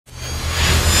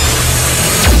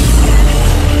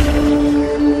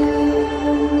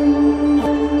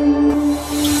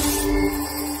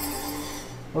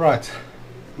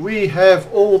have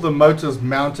all the motors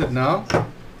mounted now,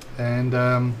 and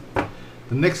the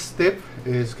next step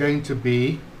is going to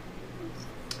be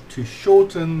to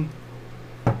shorten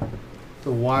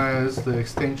the wires, the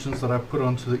extensions that I put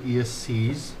onto the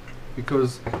ESCs,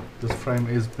 because this frame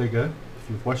is bigger. If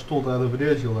you've watched all the other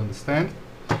videos, you'll understand.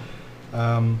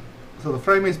 So the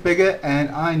frame is bigger, and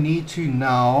I need to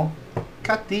now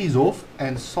cut these off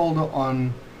and solder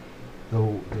on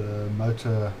the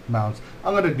motor mounts.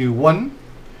 I'm going to do one,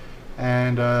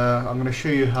 and I'm going to show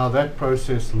you how that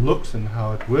process looks and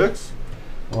how it works,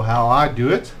 or how I do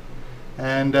it,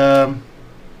 and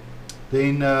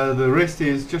then the rest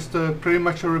is just pretty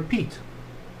much a repeat.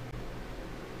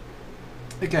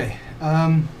 Okay,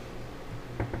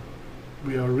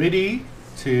 we are ready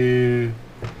to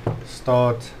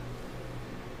start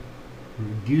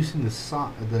reducing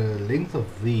the length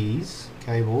of these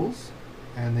cables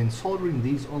and then soldering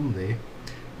these on there.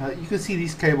 You can see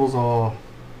these cables are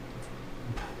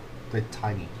they're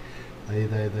tiny,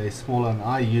 they're smaller, and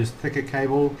I use thicker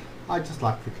cable. I just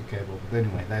like thicker cable, but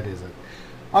anyway, that is it.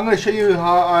 I'm going to show you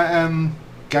how I am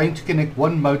going to connect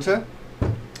one motor.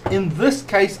 In this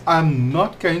case, I'm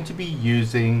not going to be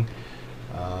using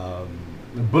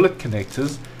bullet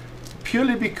connectors,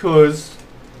 purely because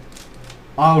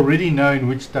I already know in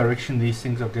which direction these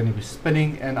things are going to be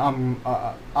spinning, and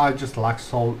I just like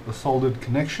soldered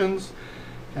connections,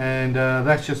 and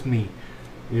that's just me.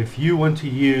 If you want to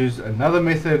use another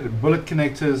method, bullet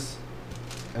connectors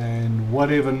and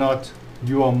whatever not,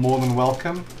 you are more than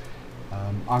welcome.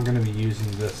 I'm going to be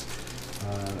using this.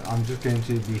 I'm just going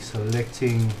to be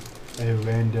selecting a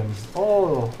random,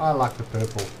 oh, I like the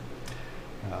purple,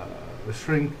 the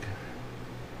shrink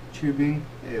tubing.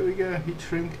 There we go, heat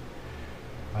shrink.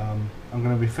 I'm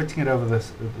going to be fitting it over the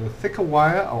thicker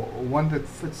wire, or one that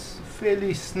fits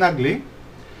fairly snugly,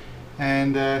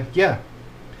 and yeah,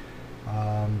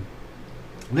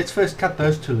 let's first cut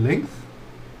those to length.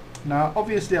 Now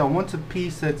obviously I want a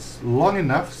piece that's long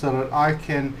enough so that I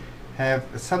can have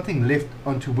something left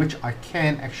onto which I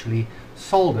can actually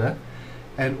solder,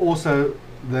 and also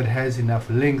that has enough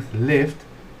length left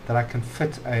that I can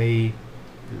fit a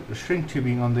shrink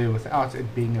tubing on there without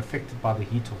it being affected by the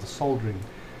heat of the soldering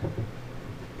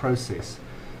process.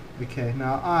 Okay,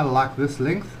 now I like this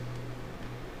length,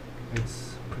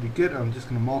 it's pretty good. I'm just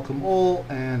going to mark them all,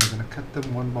 and I'm going to cut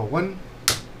them one by one.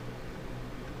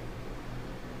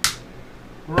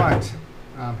 Right,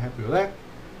 I'm happy with that.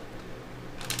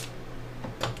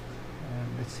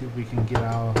 And let's see if we can get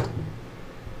our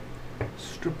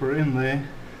stripper in there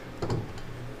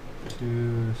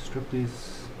to strip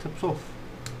these tips off.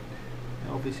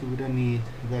 Now, obviously we don't need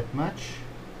that much.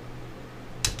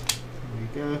 There we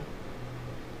go.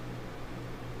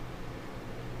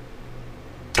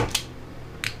 That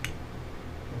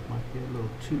might be a little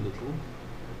too little.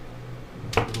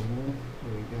 A little more.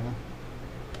 There we go.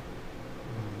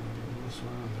 This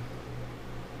one.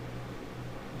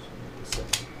 This one like the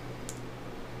same.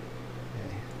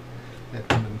 Okay. That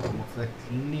one didn't come off that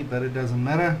cleanly, but it doesn't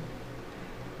matter.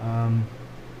 I'm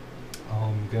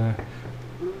gonna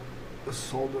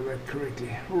solder that correctly.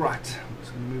 Right, I'm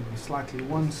just going to move it slightly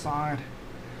one side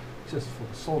just for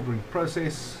the soldering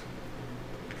process.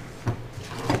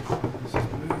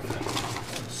 Just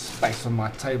move. Space on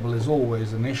my table is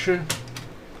always an issue.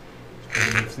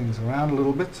 Just move things around a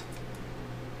little bit.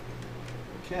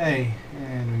 Okay,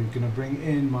 and we're going to bring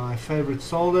in my favorite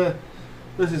solder.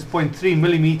 This is 0.3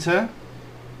 millimeter.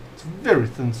 It's very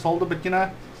thin solder, but you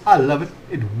know, I love it.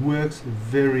 It works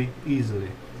very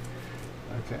easily.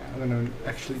 Okay, I'm going to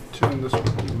actually turn this one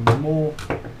even more,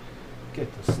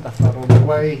 get the stuff out of the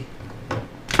way.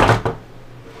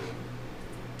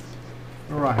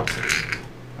 Right,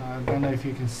 I don't know if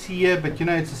you can see here, but you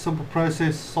know, it's a simple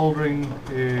process. Soldering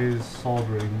is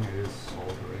soldering is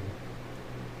soldering.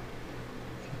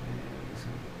 Okay, so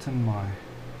tin my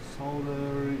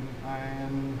soldering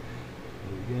iron.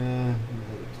 There we go.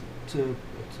 That's the tip.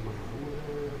 That's the way I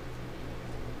work.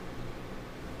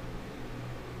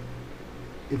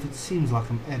 If it seems like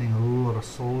I'm adding a lot of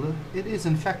solder, it is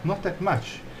in fact not that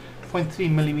much.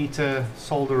 0.3 millimeter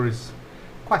solder is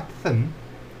quite thin,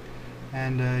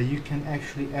 and you can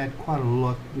actually add quite a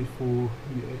lot before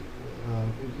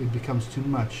it becomes too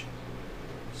much.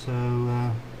 So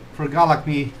for a guy like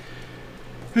me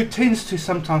who tends to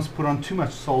sometimes put on too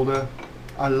much solder,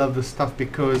 I love this stuff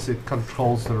because it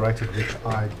controls the rate at which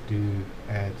I do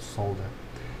add solder.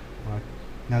 Right.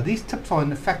 Now these tips are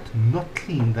in fact not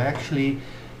clean. They actually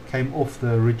came off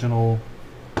the original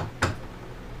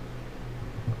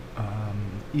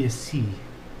ESC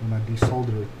when I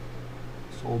desoldered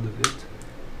it.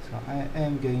 So I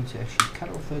am going to actually cut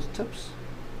off those tips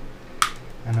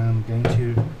and I'm going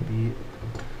to be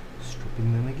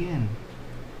stripping them again.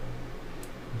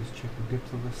 Just check the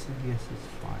depth of this thing. Yes, it's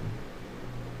fine.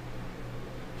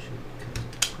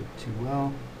 Shouldn't put too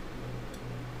well.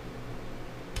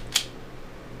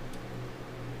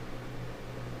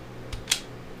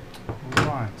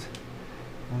 Alright.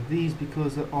 Now these,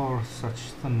 because there are such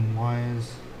thin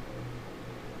wires,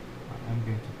 I am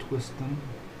going to twist them.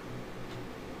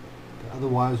 The other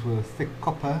wires were thick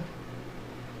copper.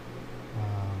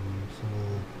 So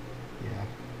yeah,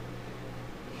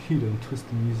 you don't twist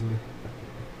them easily.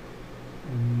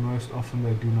 And most often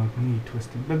they do not need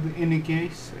twisting. But in any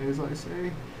case, as I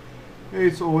say,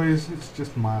 it's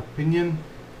just my opinion.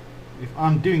 If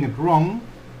I'm doing it wrong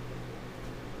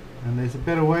and there's a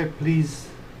better way, please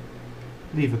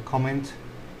leave a comment,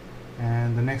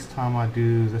 and the next time I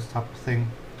do this type of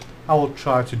thing, I will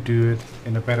try to do it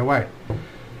in a better way.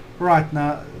 Right,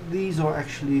 now these are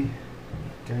actually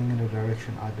going in a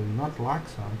direction I do not like,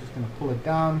 so I'm just going to pull it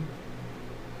down.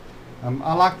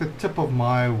 I like the tip of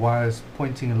my wires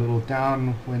pointing a little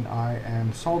down when I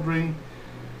am soldering,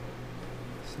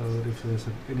 so that if there's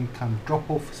any kind of drop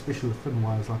off, especially with thin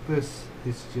wires like this,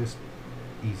 it's just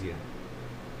easier.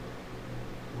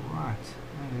 Right,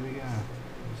 there we go.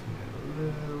 Just add a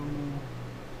little more.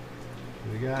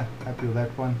 There we go, happy with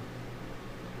that one.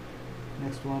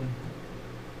 Next one.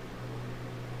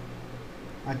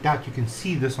 I doubt you can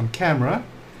see this on camera,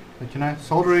 but you know,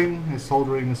 soldering is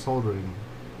soldering is soldering.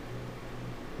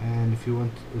 And if you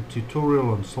want a tutorial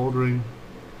on soldering,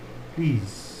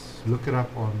 please look it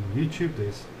up on YouTube.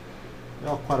 There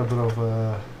are quite a bit of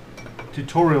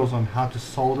tutorials on how to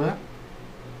solder.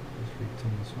 Just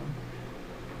return this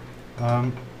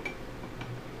one.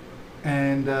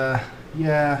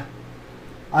 Yeah,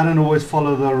 I don't always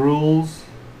follow the rules.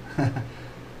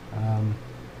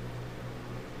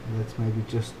 That's maybe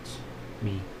just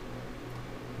me.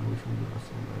 Which one did I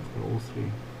solder? I've got all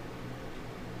three.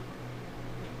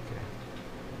 Okay.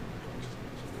 Just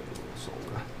need to do a little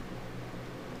solder.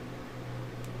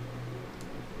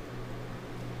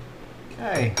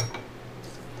 Okay.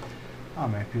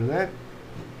 I'm happy with that.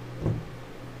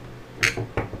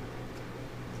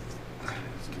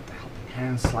 Let's get the helping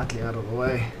hand slightly out of the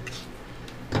way.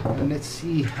 And let's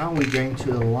see how we're going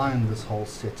to align this whole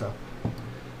setup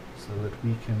so that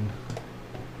we can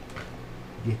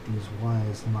get these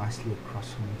wires nicely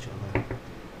across from each other.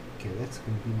 Okay, that's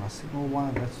going to be my signal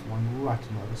wire. That's one right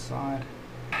on the other side.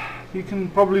 You can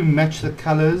probably match the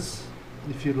colors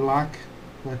if you'd like,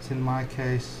 but in my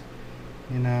case,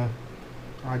 you know,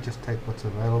 I just take what's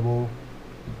available.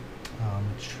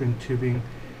 It's shrink tubing,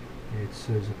 it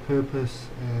serves a purpose,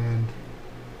 and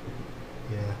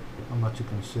yeah, I'm not too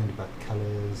concerned about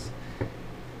colors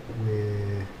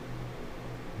where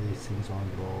these things are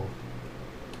involved.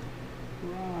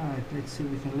 Right, let's see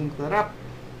if we can link that up.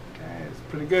 Okay, it's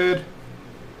pretty good.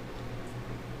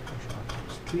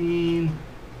 It's clean.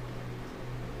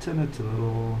 Turn it a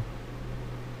little.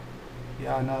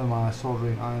 Yeah, I know my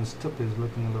soldering iron's tip is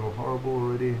looking a little horrible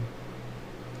already.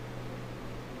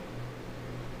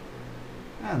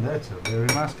 And that's a very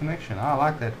nice connection. I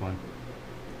like that one.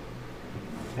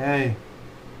 Hey,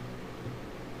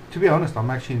 to be honest, I'm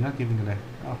actually not even gonna.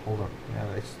 Oh, hold on. Yeah,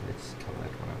 let's cover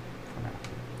that one up for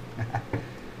now.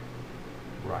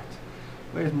 Right.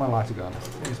 Where's my lighter gone?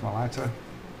 There's my lighter.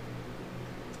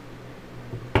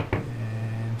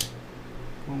 And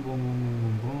boom, boom, boom, boom,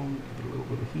 boom, boom. Give it a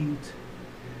little bit of heat.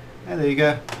 And there you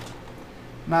go.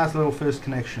 Nice little first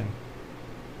connection.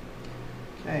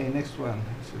 Okay, next one.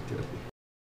 Let's just get it.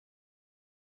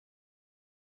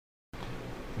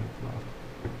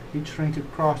 Heat shrink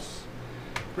across,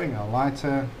 bring our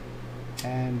lighter,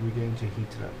 and we're going to heat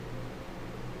it up.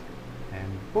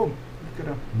 And boom, we've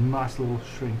got a nice little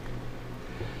shrink.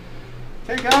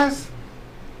 Okay guys,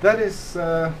 that is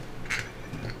the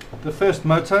first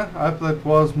motor. I hope that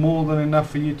was more than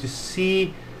enough for you to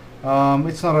see.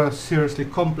 It's not a seriously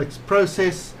complex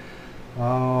process.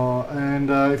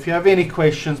 If you have any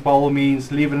questions, by all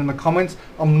means leave it in the comments.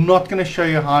 I'm not going to show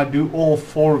you how I do all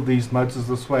 4 of these motors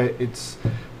this way. It's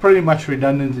pretty much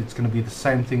redundant. It's going to be the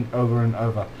same thing over and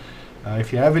over.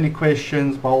 If you have any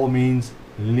questions, by all means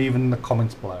leave it in the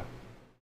comments below.